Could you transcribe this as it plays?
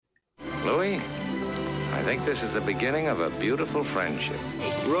Louis, I think this is the beginning of a beautiful friendship.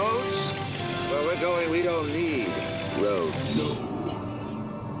 Roads? Where we're going, we don't need roads.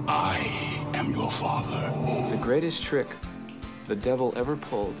 No. I am your father. The greatest trick the devil ever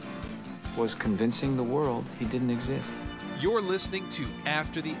pulled was convincing the world he didn't exist. You're listening to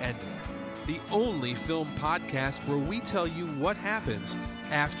After the Ending, the only film podcast where we tell you what happens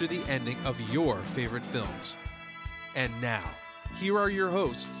after the ending of your favorite films. And now, here are your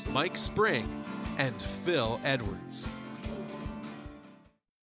hosts, Mike Spring and Phil Edwards.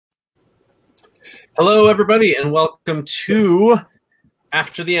 Hello, everybody, and welcome to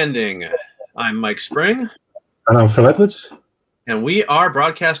After the Ending. I'm Mike Spring. And I'm Phil Edwards. And we are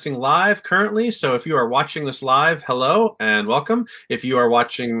broadcasting live currently, so if you are watching this live, hello and welcome. If you are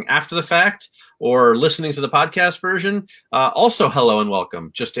watching after the fact or listening to the podcast version, also hello and welcome.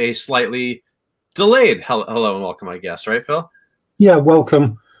 Just a slightly delayed hello and welcome, I guess, right, Phil? Yeah,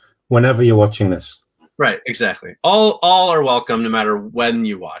 welcome whenever you're watching this. Right, exactly. All are welcome no matter when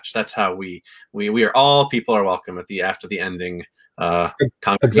you watch. That's how we are. All people are welcome at the After the Ending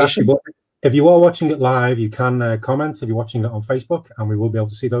conversation. Exactly. But if you are watching it live, you can comment if you're watching it on Facebook, and we will be able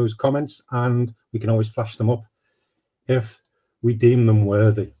to see those comments, and we can always flash them up if we deem them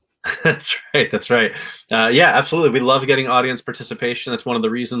worthy. That's right. Yeah, absolutely. We love getting audience participation. That's one of the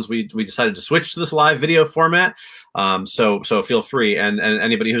reasons we decided to switch to this live video format. So feel free, and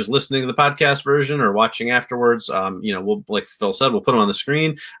anybody who's listening to the podcast version or watching afterwards, we'll, like Phil said, we'll put them on the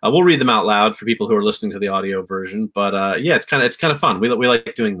screen. We'll read them out loud for people who are listening to the audio version. But yeah, it's kind of fun. We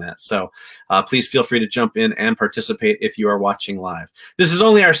like doing that. So please feel free to jump in and participate if you are watching live. This is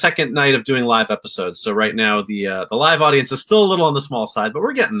only our second night of doing live episodes, so right now the live audience is still a little on the small side, but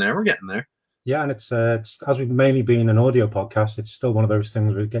we're getting there. Yeah, and it's as we've mainly been an audio podcast, it's still one of those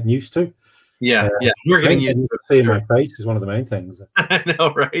things we're getting used to. Yeah, we're getting used to it. Seeing my face is one of the main things. I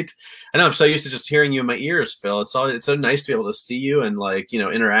know, right? I know. I'm so used to just hearing you in my ears, Phil. It's so nice to be able to see you and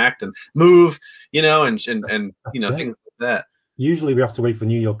interact and move, and things like that. Usually we have to wait for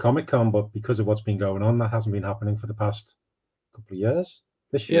New York Comic Con, but because of what's been going on, that hasn't been happening for the past couple of years.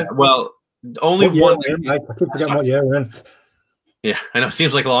 This year, well, only one. I keep forgetting what year we're in. Yeah, I know.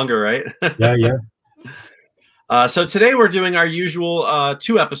 Seems like longer, right? Yeah. So today we're doing our usual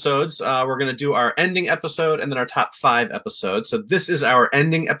 2 episodes. We're going to do our ending episode and then our top 5 episodes. So this is our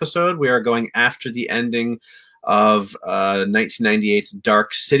ending episode. We are going after the ending of 1998's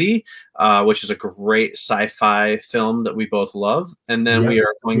Dark City, which is a great sci-fi film that we both love. And then we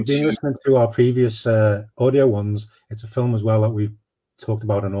are going to... listening to our previous audio ones. It's a film as well that we've talked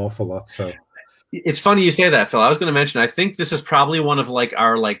about an awful lot. So it's funny you say that, Phil. I was going to mention, I think this is probably one of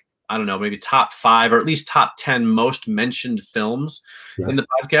our I don't know, maybe top 5 or at least top 10 most mentioned films in the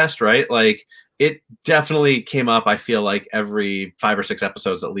podcast, right? Like, it definitely came up, I feel like, every 5 or 6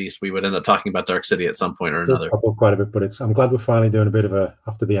 episodes at least. We would end up talking about Dark City at some point or another. Quite a bit, but I'm glad we're finally doing a bit of a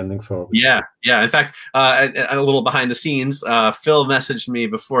after the ending for it. Yeah. In fact, a little behind the scenes, Phil messaged me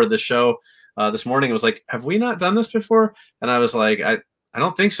before the show this morning. It was like, have we not done this before? And I was like, I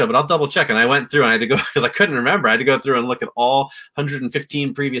don't think so, but I'll double check. And I went through and I had to go because I couldn't remember. I had to go through and look at all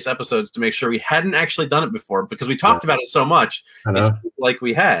 115 previous episodes to make sure we hadn't actually done it before because we talked about it so much. It's like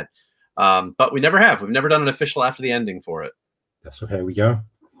we had, but we never have. We've never done an official after the ending for it. So here we go.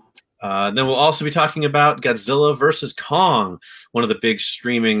 Then we'll also be talking about Godzilla vs. Kong, one of the big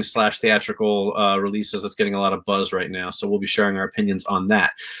streaming / theatrical releases that's getting a lot of buzz right now. So we'll be sharing our opinions on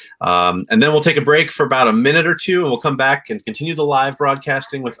that. And then we'll take a break for about a minute or two, and we'll come back and continue the live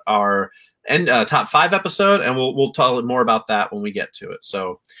broadcasting with our top 5 episode, and we'll tell more about that when we get to it.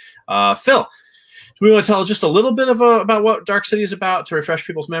 So, Phil, do we want to tell just a little bit about what Dark City is about to refresh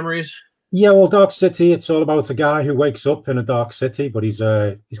people's memories? Yeah, well, Dark City, it's all about a guy who wakes up in a dark city, but he's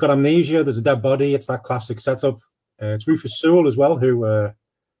got amnesia. There's a dead body. It's that classic setup. It's Rufus Sewell as well, who's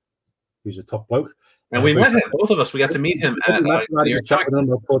a top bloke. And we met him, both of us. We got to meet him at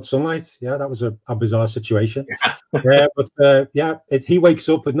Port Sunlight. Yeah, that was a bizarre situation. He wakes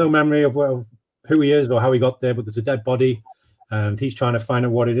up with no memory of who he is or how he got there, but there's a dead body, and he's trying to find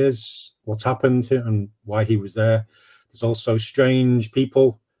out what it is, what's happened, and why he was there. There's also strange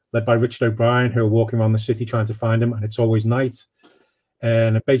people led by Richard O'Brien, who are walking around the city trying to find him, and it's always night.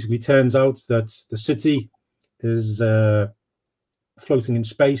 And it basically turns out that the city is floating in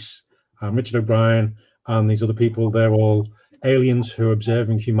space, and Richard O'Brien and these other people, they're all aliens who are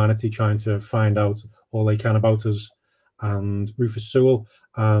observing humanity, trying to find out all they can about us. And Rufus Sewell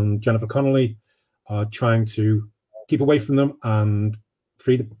and Jennifer Connelly are trying to keep away from them and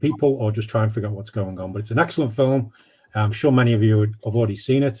free the people, or just try and figure out what's going on. But it's an excellent film. I'm sure many of you have already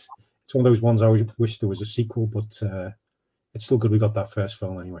seen it. It's one of those ones I always wish there was a sequel, but it's still good we got that first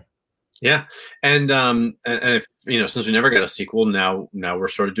film anyway. Yeah, and if since we never got a sequel, now we're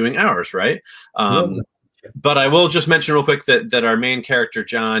sort of doing ours, right? But I will just mention real quick that our main character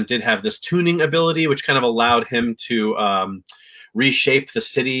John did have this tuning ability, which kind of allowed him to reshape the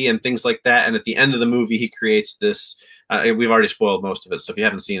city and things like that. And at the end of the movie, he creates this. We've already spoiled most of it, so if you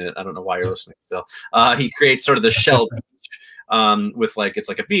haven't seen it, I don't know why you're listening still. He creates sort of the shell. With it's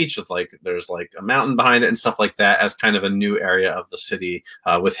like a beach with there's like a mountain behind it and stuff like that as kind of a new area of the city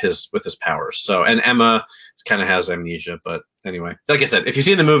with his powers. So, and Emma kind of has amnesia, but anyway, like I said, if you've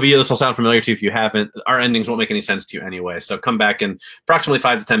seen the movie, this will sound familiar to you. If you haven't, our endings won't make any sense to you anyway. So come back in approximately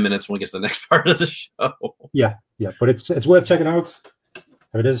 5 to 10 minutes when we get to the next part of the show. Yeah, but it's worth checking out.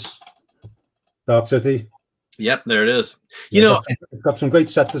 Here it is, Dark City. Yep, there it is. It's got some great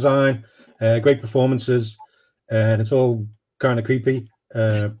set design, great performances, and it's all kind of creepy,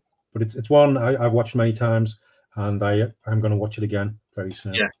 but it's one I've watched many times, and I'm going to watch it again very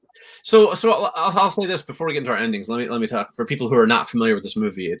soon. Yeah. So I'll say this before we get into our endings. Let me talk for people who are not familiar with this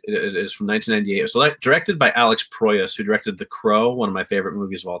movie. It is from 1998. It was directed by Alex Proyas, who directed The Crow, one of my favorite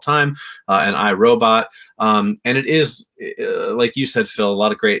movies of all time, and I, Robot. And it is, like you said, Phil, a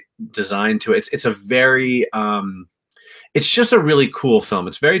lot of great design to it. It's a very it's just a really cool film.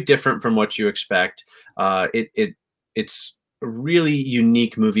 It's very different from what you expect. It's a really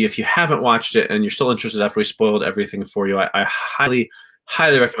unique movie. If you haven't watched it and you're still interested after we spoiled everything for you, I highly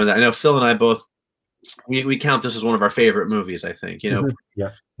recommend that. I know Phil and I both we count this as one of our favorite movies. I think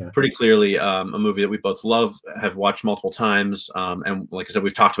pretty clearly a movie that we both love, have watched multiple times, and like I said,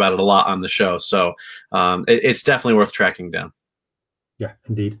 we've talked about it a lot on the show. So it's definitely worth tracking down. Yeah,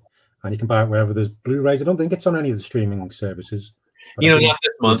 indeed, and you can buy it wherever there's Blu-rays. I don't think it's on any of the streaming services. Not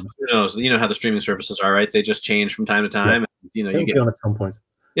this month. Who knows? You know how the streaming services are, right? They just change from time to time. Yeah. You get on at some point.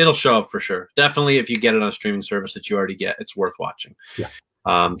 It'll show up for sure. Definitely, if you get it on a streaming service that you already get, it's worth watching.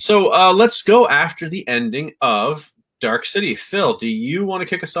 Yeah. So let's go after the ending of Dark City. Phil, do you want to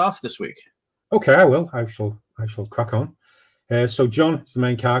kick us off this week? Okay, I will. I shall crack on. So John is the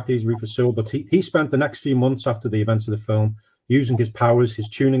main character. He's Rufus Sewell, but he spent the next few months after the events of the film using his powers, his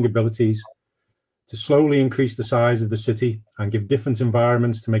tuning abilities, to slowly increase the size of the city and give different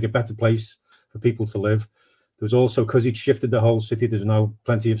environments to make a better place for people to live. There was also, because he'd shifted the whole city, there's now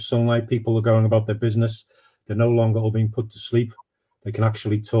plenty of sunlight. People are going about their business. They're no longer all being put to sleep. They can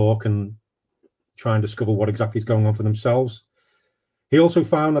actually talk and try and discover what exactly is going on for themselves. He also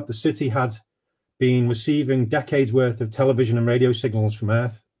found that the city had been receiving decades worth of television and radio signals from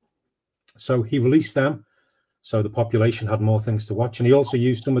Earth. So he released them, so the population had more things to watch. And he also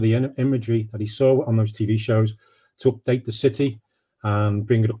used some of the imagery that he saw on those TV shows to update the city and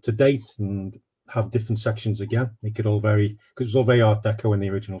bring it up to date and have different sections again, make it all because it was all very Art Deco in the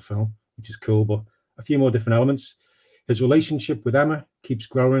original film, which is cool, but a few more different elements. His relationship with Emma keeps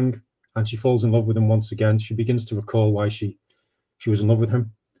growing, and she falls in love with him once again. She begins to recall why she was in love with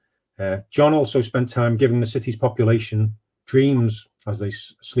him. John also spent time giving the city's population dreams as they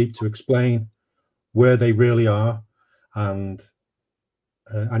sleep to explain where they really are, and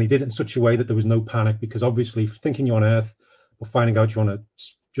he did it in such a way that there was no panic, because obviously thinking you're on Earth or finding out you're on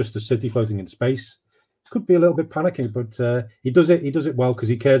just a city floating in space could be a little bit panicking, but he does it well because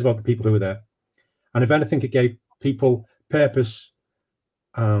he cares about the people who are there. And if anything, it gave people purpose,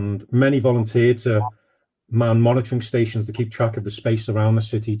 and many volunteered to man monitoring stations to keep track of the space around the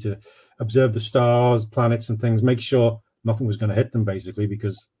city, to observe the stars, planets and things, make sure nothing was going to hit them, basically,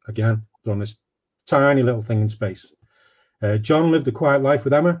 because again, they're on this tiny little thing in space. John lived a quiet life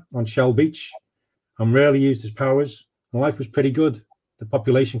with Emma on Shell Beach and rarely used his powers, and life was pretty good. The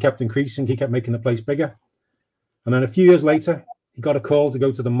population kept increasing. He kept making the place bigger. And then a few years later, he got a call to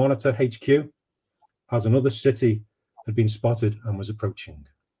go to the Monitor HQ as another city had been spotted and was approaching.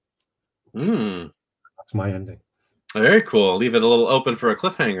 That's my ending. Very cool. Leave it a little open for a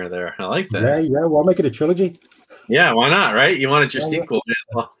cliffhanger there. I like that. Yeah. Well, I'll make it a trilogy. Yeah, why not, right? You wanted your sequel.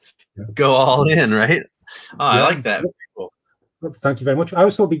 Well, go all in, right? Oh, I like that. Very cool. Well, thank you very much. I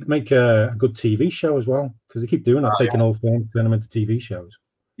would still make a good TV show as well, because they keep doing that, taking old films, turn them into TV shows.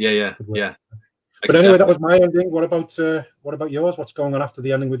 Yeah. But anyway, that was my ending. What about yours? What's going on after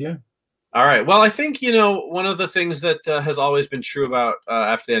the ending with you? All right. Well, I think, one of the things that has always been true about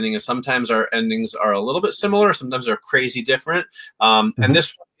after the ending is sometimes our endings are a little bit similar. Sometimes they're crazy different. And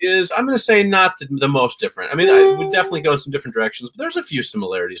this one is, I'm going to say, not the most different. I mean, I would definitely go in some different directions, but there's a few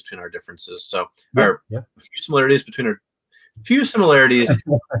similarities between our differences. So, a few similarities between our few similarities.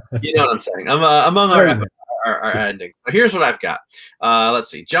 You know what I'm saying? Among our endings. So here's what I've got. Let's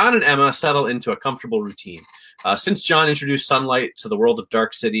see. John and Emma settle into a comfortable routine. Since John introduced sunlight to the world of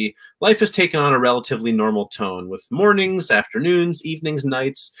Dark City, life has taken on a relatively normal tone, with mornings, afternoons, evenings,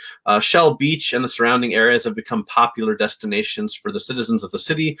 nights. Shell Beach and the surrounding areas have become popular destinations for the citizens of the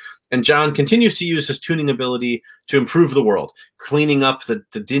city, and John continues to use his tuning ability to improve the world, cleaning up the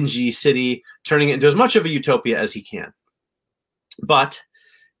dingy city, turning it into as much of a utopia as he can. But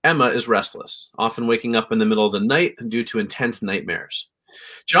Emma is restless, often waking up in the middle of the night due to intense nightmares.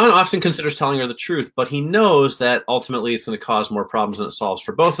 John often considers telling her the truth, but he knows that ultimately it's going to cause more problems than it solves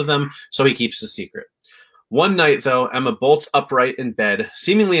for both of them, so he keeps the secret. One night, though, Emma bolts upright in bed,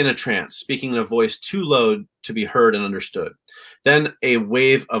 seemingly in a trance, speaking in a voice too low to be heard and understood. Then a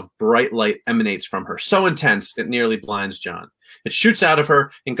wave of bright light emanates from her, so intense it nearly blinds John. It shoots out of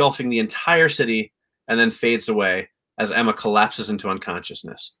her, engulfing the entire city, and then fades away as Emma collapses into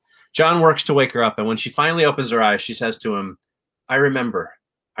unconsciousness. John works to wake her up, and when she finally opens her eyes, she says to him, I remember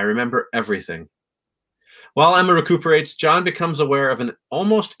everything. While Emma recuperates, John becomes aware of an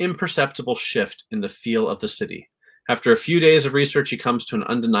almost imperceptible shift in the feel of the city. After a few days of research, he comes to an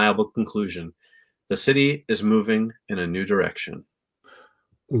undeniable conclusion. The city is moving in a new direction.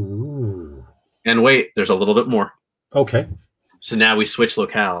 Ooh. And wait, there's a little bit more. Okay. So now we switch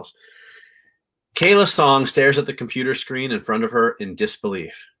locales. Kayla Song stares at the computer screen in front of her in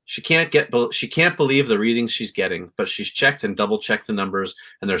disbelief. She can't believe the readings she's getting, but she's checked and double-checked the numbers,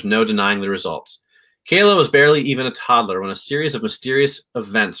 and there's no denying the results. Kayla was barely even a toddler when a series of mysterious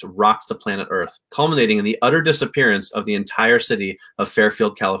events rocked the planet Earth, culminating in the utter disappearance of the entire city of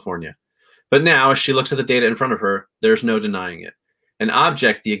Fairfield, California. But now, as she looks at the data in front of her, there's no denying it. An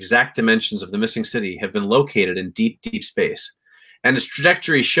object the exact dimensions of the missing city have been located in deep, deep space, and its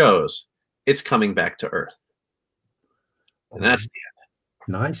trajectory shows it's coming back to Earth. And that's the end.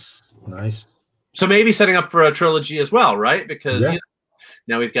 Nice. So maybe setting up for a trilogy as well, right? Because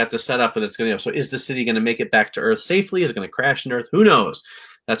now we've got the setup that it's going to. So is the city going to make it back to Earth safely? Is it going to crash into Earth? Who knows?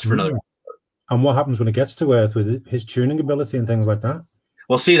 That's for another. And what happens when it gets to Earth with his tuning ability and things like that?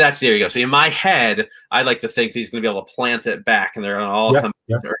 Well, see, there you go. See, in my head, I'd like to think that he's going to be able to plant it back, and they're going to all come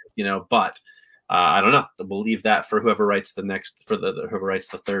back to Earth, But I don't know. We'll leave that for whoever writes whoever writes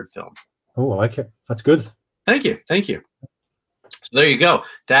the third film. Oh, I like it. That's good. Thank you. So there you go.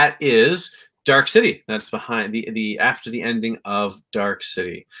 That is Dark City. That's behind the after the ending of Dark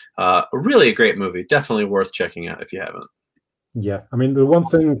City. Really a great movie. Definitely worth checking out if you haven't. Yeah, I mean, the one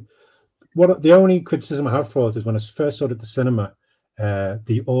thing, the only criticism I have for it is when I first saw it at the cinema,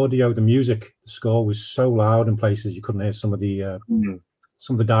 the audio, the music, the score was so loud in places you couldn't hear some of the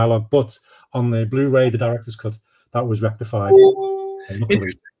dialogue. But on the Blu-ray, the director's cut, that was rectified.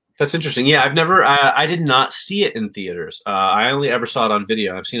 That's interesting. Yeah, I did not see it in theaters. I only ever saw it on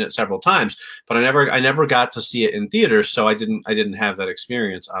video. I've seen it several times, but I never got to see it in theaters, so I didn't have that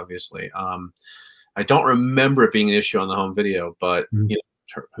experience. Obviously, I don't remember it being an issue on the home video, but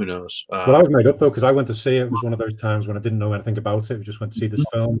who knows? Well, I was made up though because I went to see it. It was one of those times when I didn't know anything about it. We just went to see this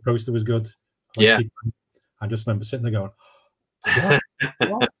film. The poster was good. I just remember sitting there going,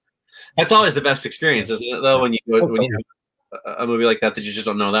 "What?" That's always the best experience, isn't it? Though when you have a movie like that you just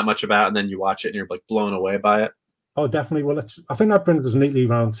don't know that much about, and then you watch it and you're like blown away by it. Oh, definitely. Well, I think that brings us neatly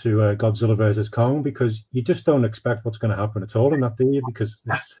around to Godzilla versus Kong, because you just don't expect what's going to happen at all in that, do you? Because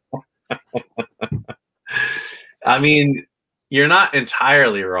I mean, you're not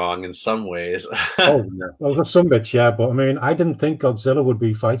entirely wrong in some ways. Oh, yeah. Well, for some bits, yeah. But I mean, I didn't think Godzilla would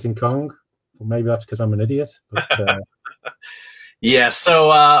be fighting Kong. Well, maybe that's because I'm an idiot. But, yeah.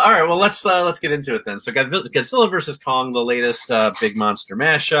 So, all right. Well, let's get into it then. So, Godzilla vs. Kong, the latest big monster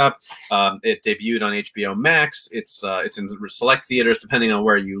mashup. It debuted on HBO Max. It's in select theaters depending on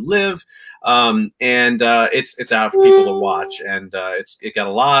where you live, and it's out for people to watch. And it got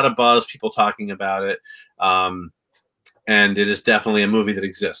a lot of buzz, people talking about it. And it is definitely a movie that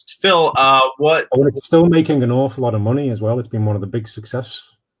exists. Phil, what? It's still making an awful lot of money as well. It's been one of the big success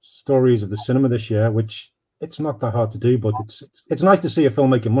stories of the cinema this year, which it's not that hard to do, but it's nice to see a film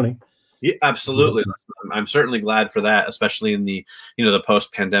making money. Yeah, absolutely. I'm certainly glad for that, especially in the the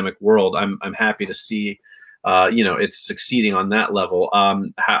post-pandemic world. I'm happy to see it's succeeding on that level.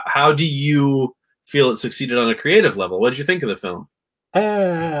 How do you feel it succeeded on a creative level? What did you think of the film?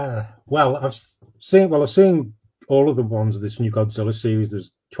 Well, I've seen all of the ones of this new Godzilla series.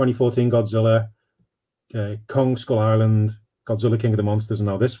 There's 2014 Godzilla, Kong Skull Island, Godzilla King of the Monsters, and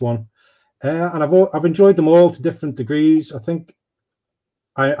now this one. And I've enjoyed them all to different degrees. I think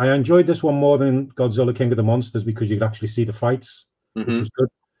I enjoyed this one more than Godzilla King of the Monsters because you could actually see the fights, which was good.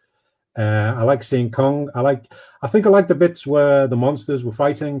 I like seeing Kong. I think I like the bits where the monsters were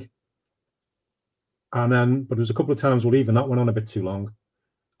fighting, but there was a couple of times even that went on a bit too long,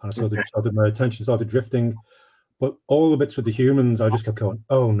 and my attention started drifting. But all the bits with the humans, I just kept going,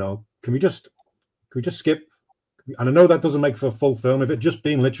 oh no, can we just skip? And I know that doesn't make for a full film. If it just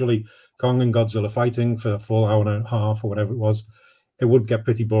been literally Kong and Godzilla fighting for a full hour and a half or whatever it was, it would get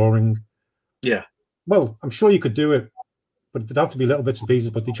pretty boring. Yeah. Well, I'm sure you could do it, but it'd have to be little bits and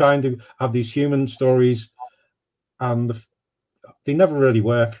pieces. But they try and have these human stories, and they never really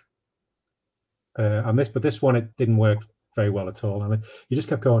work. And this one, it didn't work very well at all. I mean, you just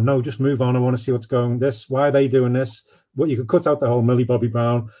kept going, no, just move on. I want to see what's going. Why are they doing this? Well, you could cut out the whole Millie Bobby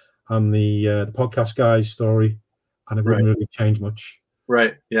Brown and the podcast guy's story, and it wouldn't really change much.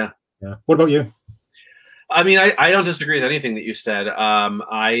 Right. Yeah. Yeah. What about you? I mean, I don't disagree with anything that you said.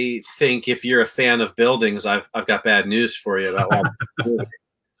 I think if you're a fan of buildings, I've got bad news for you about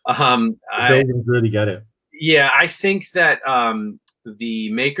Buildings really get it. Yeah, I think that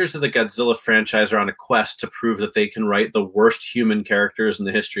the makers of the Godzilla franchise are on a quest to prove that they can write the worst human characters in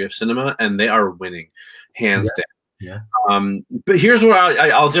the history of cinema, and they are winning, hands down. Yeah. But here's where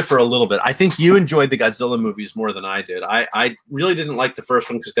I'll differ a little bit. I think you enjoyed the Godzilla movies more than I did. I really didn't like the first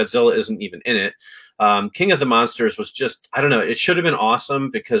one because Godzilla isn't even in it. King of the Monsters was just, I don't know, it should have been awesome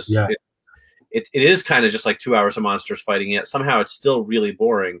because it is kind of just like 2 hours of monsters fighting, yet somehow it's still really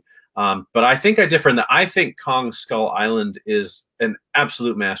boring. But I think I differ in that I think Kong Skull Island is an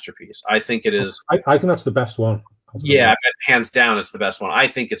absolute masterpiece. I think it is. I think that's the best one. Yeah, hands down, it's the best one. I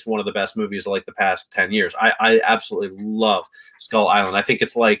think it's one of the best movies of like the past 10 years. I absolutely love Skull Island. I think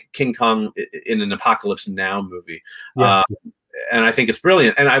it's like King Kong in an Apocalypse Now movie. Yeah. And I think it's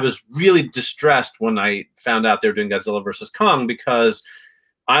brilliant. And I was really distressed when I found out they were doing Godzilla versus Kong because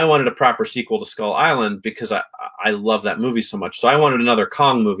I wanted a proper sequel to Skull Island because I love that movie so much. So I wanted another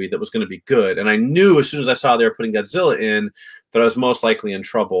Kong movie that was going to be good. And I knew as soon as I saw they were putting Godzilla in that I was most likely in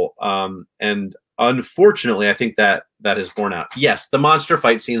trouble. And unfortunately, I think that is borne out. Yes, the monster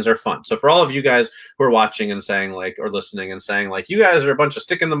fight scenes are fun. So for all of you guys who are watching and saying like, or listening and saying like, you guys are a bunch of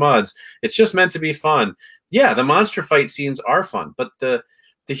stick in the muds, it's just meant to be fun. Yeah, the monster fight scenes are fun, but the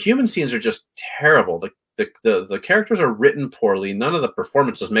human scenes are just terrible. The characters are written poorly. None of the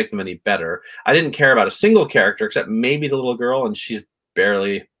performances make them any better. I didn't care about a single character except maybe the little girl, and she's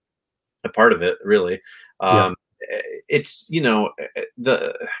barely a part of it, really. It's, you know, it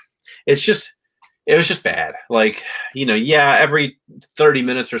was just bad. Like, you know, yeah, every 30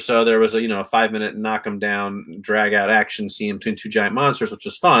 minutes or so there was a 5-minute knock them down, drag out action scene between two giant monsters, which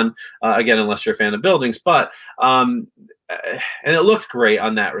was fun. Again, unless you're a fan of buildings, but and it looked great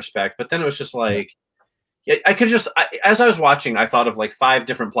on that respect. But then it was just like, I could just, as I was watching, I thought of like 5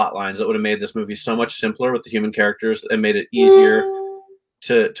 different plot lines that would have made this movie so much simpler with the human characters and made it easier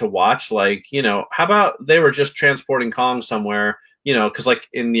to watch. Like, you know, how about they were just transporting Kong somewhere, you know, because like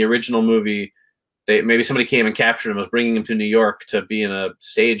in the original movie, maybe somebody came and captured him, was bringing him to New York to be in a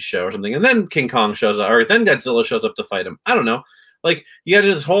stage show or something, and then King Kong shows up, or then Godzilla shows up to fight him. I don't know. Like, you got to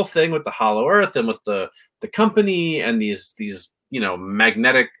do this whole thing with the Hollow Earth and with the company and these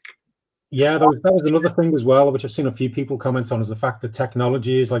magnetic. Yeah, that was another thing as well, which I've seen a few people comment on, is the fact that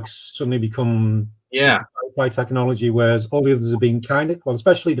technology is like suddenly become sci-fi technology, whereas all the others have been kind of, well,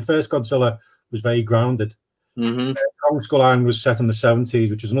 especially the first Godzilla was very grounded. Mm-hmm. Kong Skull Island was set in the 70s,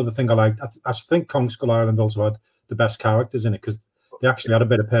 which is another thing I liked. I think Kong Skull Island also had the best characters in it because they actually had a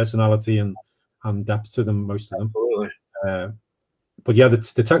bit of personality and depth to them, most of them. Absolutely. But yeah,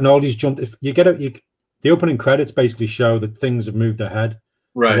 the technology's jumped. If you get it, the opening credits basically show that things have moved ahead.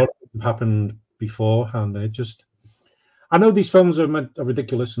 Right. So what happened beforehand, and it just. I know these films are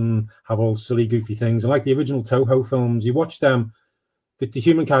ridiculous and have all silly, goofy things, and like the original Toho films, you watch them, the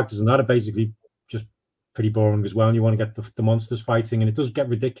human characters and that are basically just pretty boring as well, and you want to get the monsters fighting, and it does get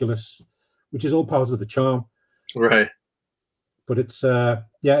ridiculous, which is all part of the charm. Right. But it's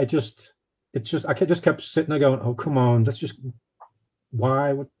it just I just kept sitting there going, oh, come on, let's just,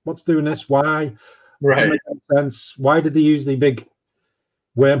 why, what's doing this, why? Right. Doesn't make any sense. Why did they use the big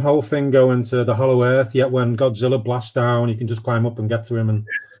wormhole thing go into the Hollow Earth, yet when Godzilla blasts down you can just climb up and get to him? And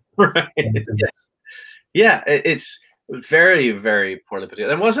right. Yeah, it's very, very poorly put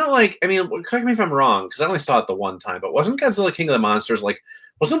together. And wasn't like, I mean, correct me if I'm wrong, because I only saw it the one time, but wasn't Godzilla King of the Monsters like,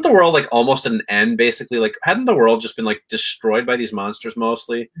 wasn't the world like almost at an end, basically? Like, hadn't the world just been like destroyed by these monsters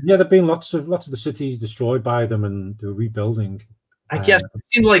mostly? Yeah, there've been lots of the cities destroyed by them, and they're rebuilding. I guess it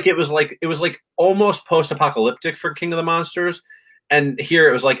seemed like it was like almost post-apocalyptic for King of the Monsters, and here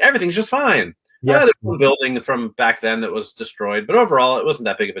it was like everything's just fine. Yeah, there's one building from back then that was destroyed, but overall it wasn't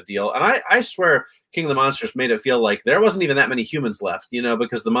that big of a deal. And I swear King of the Monsters made it feel like there wasn't even that many humans left, you know,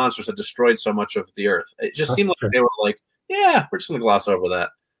 because the monsters had destroyed so much of the earth. It just seemed like they were like, yeah, we're just going to gloss over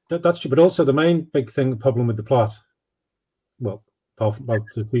that. That's true. But also the main big problem with the plot, well, apart from well,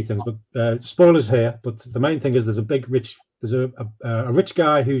 the three things. But spoilers here. But the main thing is there's a rich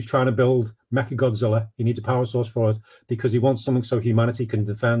guy who's trying to build Mechagodzilla. He needs a power source for it because he wants something so humanity can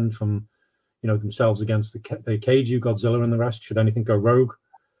defend from, themselves against the Kaiju Godzilla and the rest. Should anything go rogue,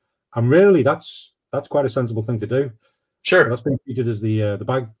 and really, that's quite a sensible thing to do. Sure, that's been treated as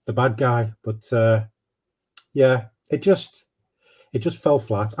the bad guy, but yeah, it just fell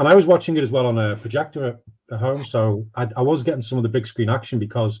flat. And I was watching it as well on a projector at home, so I was getting some of the big screen action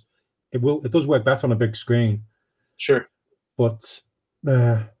because it does work better on a big screen. Sure. But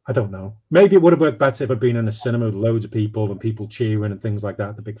I don't know. Maybe it would have worked better if it had been in a cinema with loads of people and people cheering and things like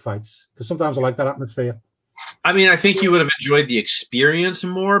that, the big fights. Because sometimes I like that atmosphere. I mean, I think you would have enjoyed the experience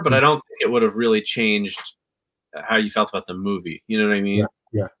more, but I don't think it would have really changed how you felt about the movie. You know what I mean?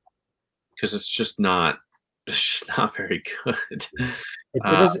 Yeah. Because it's just not very good. It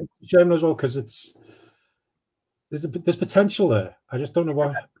is a shame as well because there's potential there. I just don't know why.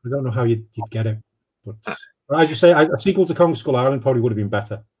 I don't know how you'd get it. But as you say, a sequel to Kong Skull Island probably would have been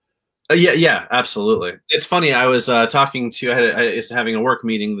better. Yeah, absolutely. It's funny. I was talking to. I was having a work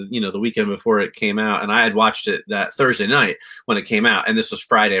meeting, the weekend before it came out, and I had watched it that Thursday night when it came out, and this was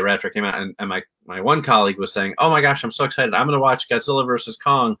Friday right after it came out. And my one colleague was saying, "Oh my gosh, I'm so excited! I'm going to watch Godzilla versus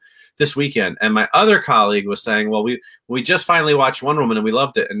Kong this weekend." And my other colleague was saying, "Well, we just finally watched Wonder Woman and we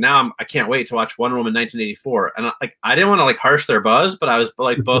loved it, and now I can't wait to watch Wonder Woman 1984." And I didn't want to harsh their buzz, but I was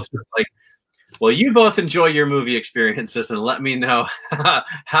both like. Well, you both enjoy your movie experiences and let me know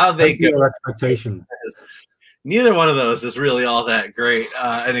how they go. Your expectation. Neither one of those is really all that great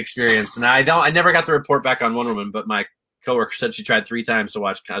an experience. And I never got the report back on Wonder Woman, but my coworker said she tried 3 times to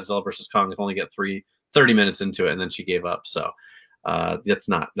watch Godzilla versus Kong and only get 30 minutes into it, and then she gave up. So that's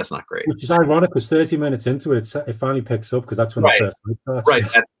not great. Which is ironic because 30 minutes into it, it finally picks up because that's when the first starts. Right.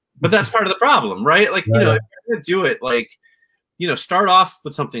 But that's part of the problem, right? Like, if you're going to do it, like, start off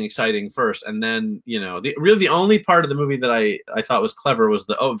with something exciting first, and then, the only part of the movie that I thought was clever was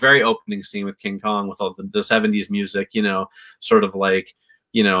the very opening scene with King Kong with all the 70s music, sort of like,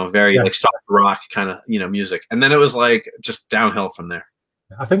 very like soft rock kind of, music. And then it was like just downhill from there.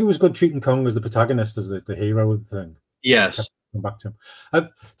 I think it was good treating Kong as the protagonist, as the hero of the thing. Yes. Back to him.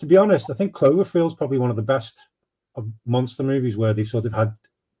 To be honest, I think Cloverfield's probably one of the best of monster movies where they've sort of had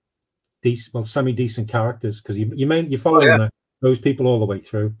semi-decent characters because you follow those people all the way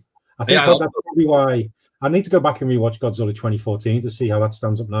through. I think that's probably why I need to go back and rewatch Godzilla 2014 to see how that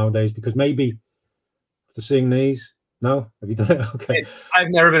stands up nowadays. Because maybe after seeing these, no, have you done it? Okay, I've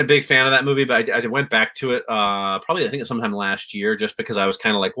never been a big fan of that movie, but I went back to it probably I think sometime last year, just because I was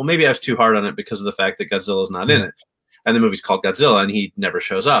kind of like, well, maybe I was too hard on it because of the fact that Godzilla's not in it, and the movie's called Godzilla, and he never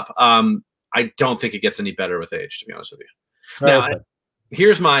shows up. I don't think it gets any better with age, to be honest with you. Now,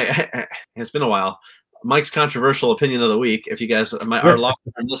 here's my. It's been a while. Mike's controversial opinion of the week. If you guys, our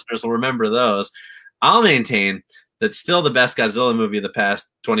long-term listeners, will remember those. I'll maintain that still the best Godzilla movie of the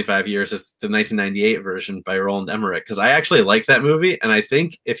past 25 years is the 1998 version by Roland Emmerich, because I actually like that movie, and I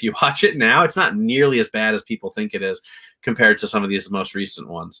think if you watch it now, it's not nearly as bad as people think it is compared to some of these most recent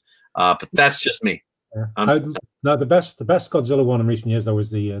ones. But that's just me. No, the best Godzilla one in recent years though was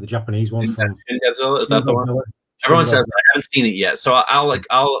the Japanese one from Shin Godzilla. Is that the one? Everyone says I haven't seen it yet, so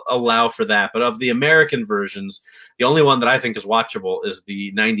I'll allow for that. But of the American versions, the only one that I think is watchable is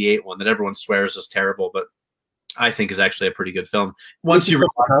the 98 one that everyone swears is terrible, but I think is actually a pretty good film. Once you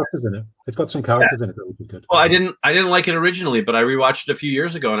characters in it, it's got some characters in it that would be good. Well, I didn't like it originally, but I rewatched it a few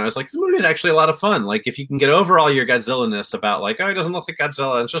years ago, and I was like, this movie is actually a lot of fun. Like, if you can get over all your Godzilla-ness about like, oh, it doesn't look like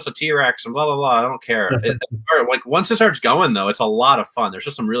Godzilla, it's just a T-Rex and blah blah blah. I don't care. Like once it starts going though, it's a lot of fun. There's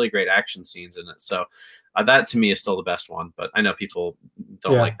just some really great action sines in it. So. That to me is still the best one, but I know people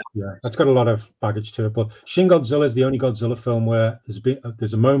don't like that. Yeah, it's got a lot of baggage to it. But Shin Godzilla is the only Godzilla film where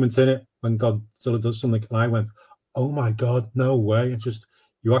there's a moment in it when Godzilla does something, and I went, "Oh my god, no way!" It's just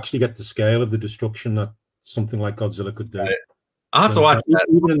you actually get the scale of the destruction that something like Godzilla could do. Right. I'll have to watch that.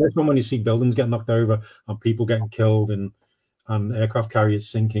 Even in this one, when you see buildings get knocked over and people getting killed and aircraft carriers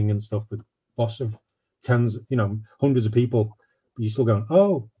sinking and stuff with loss of hundreds of people, but you're still going,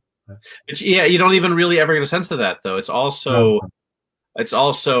 "Oh." But yeah, you don't even really ever get a sense of that, though. It's also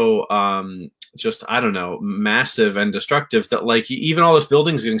just, I don't know, massive and destructive that, like, even all those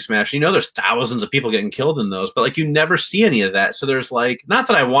buildings getting smashed, there's thousands of people getting killed in those, but, like, you never see any of that. So there's, like, not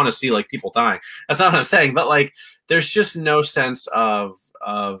that I want to see, like, people dying. That's not what I'm saying. But, like, there's just no sense of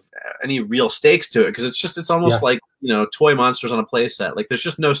any real stakes to it because it's almost like, toy monsters on a play set. Like, there's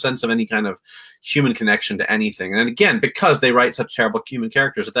just no sense of any kind of human connection to anything. And again, because they write such terrible human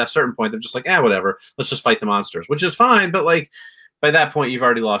characters, at that certain point, they're just like, whatever, let's just fight the monsters, which is fine. But, like, by that point you've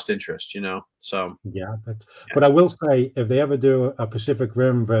already lost interest, So Yeah, but I will say, if they ever do a Pacific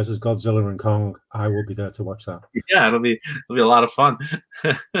Rim versus Godzilla and Kong, I will be there to watch that. yeah, it'll be a lot of fun.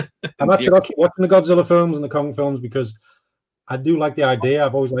 And that's it. I'll keep watching the Godzilla films and the Kong films because I do like the idea.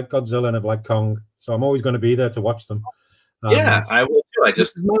 I've always liked Godzilla and I've liked Kong, so I'm always going to be there to watch them. Yeah, I will too.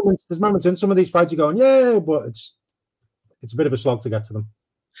 There's moments in some of these fights you're going, yeah, but it's a bit of a slog to get to them.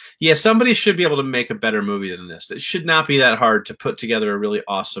 Yeah, somebody should be able to make a better movie than this. It should not be that hard to put together a really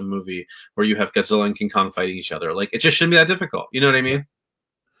awesome movie where you have Godzilla and King Kong fighting each other. Like, it just shouldn't be that difficult. You know what I mean?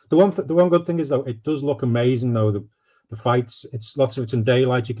 The one good thing is, though, it does look amazing, though. The fights, lots of it's in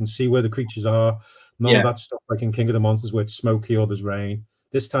daylight. You can see where the creatures are. None of that stuff like in King of the Monsters where it's smoky or there's rain.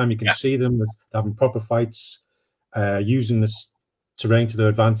 This time you can see them. They're having proper fights, using this terrain to their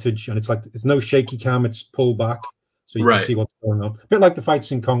advantage. And it's like, it's no shaky cam, it's pulled back. So you can see what's going on. A bit like the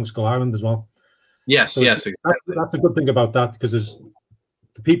fights in Kong Skull Island as well. Yes, so exactly. That's a good thing about that, because there's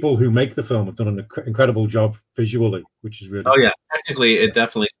the people who make the film have done an incredible job visually, which is really cool. Yeah, technically it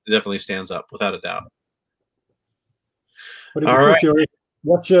definitely stands up without a doubt. But all right,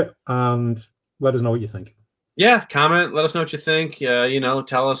 watch it and let us know what you think. Yeah, comment. Let us know what you think.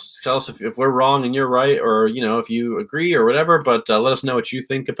 Tell us if we're wrong and you're right, or if you agree or whatever. But let us know what you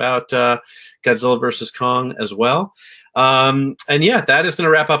think about Godzilla versus Kong as well. And yeah, that is going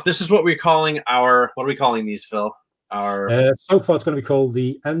to wrap up. This is what we're calling what are we calling these, Phil? So far, it's going to be called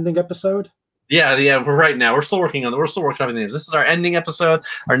the ending episode. Yeah. We're still working on everything. This is our ending episode.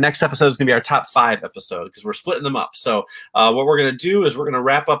 Our next episode is going to be our top 5 episode because we're splitting them up. So what we're going to do is we're going to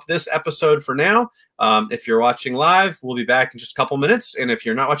wrap up this episode for now. If you're watching live, we'll be back in just a couple minutes. And if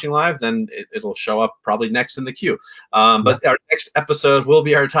you're not watching live, then it'll show up probably next in the queue. But our next episode will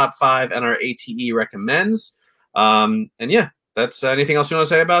be our top 5 and our ATE recommends. And yeah, that's anything else you want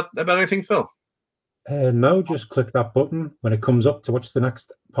to say about anything, Phil? No, just click that button when it comes up to watch the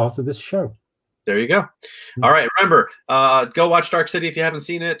next part of this show. There you go. All right. Remember, go watch Dark City if you haven't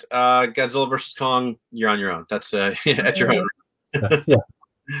seen it. Godzilla versus Kong, you're on your own. That's at your own. Yeah.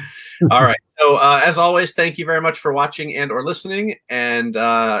 All right. So as always, thank you very much for watching and or listening. And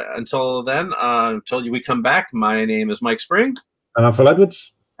until then, until we come back, my name is Mike Spring. And I'm Phil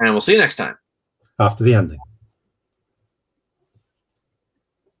Edwards. And we'll see you next time. After the ending.